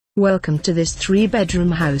Welcome to this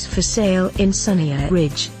 3-bedroom house for sale in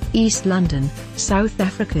Sunnyridge, East London, South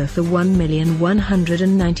Africa for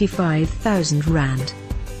R1,195,000.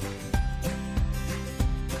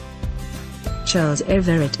 Charles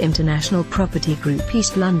Everitt International Property Group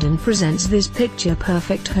East London presents this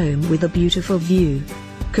picture-perfect home with a beautiful view.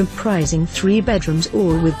 Comprising 3 bedrooms,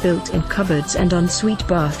 all with built-in cupboards and ensuite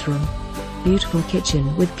bathroom. Beautiful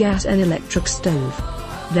kitchen with gas and electric stove.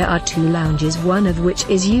 There are 2 lounges, one of which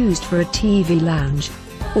is used for a TV lounge.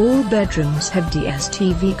 All bedrooms have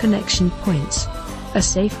DSTV connection points. A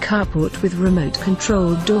safe carport with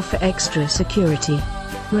remote-controlled door for extra security.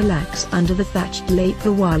 Relax under the thatched lake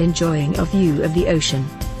while enjoying a view of the ocean.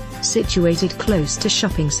 Situated close to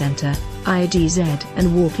shopping centre, IDZ,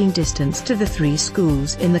 and walking distance to the 3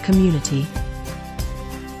 schools in the community.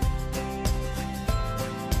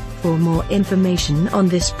 For more information on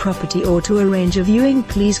this property or to arrange a viewing,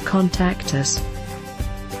 please contact us.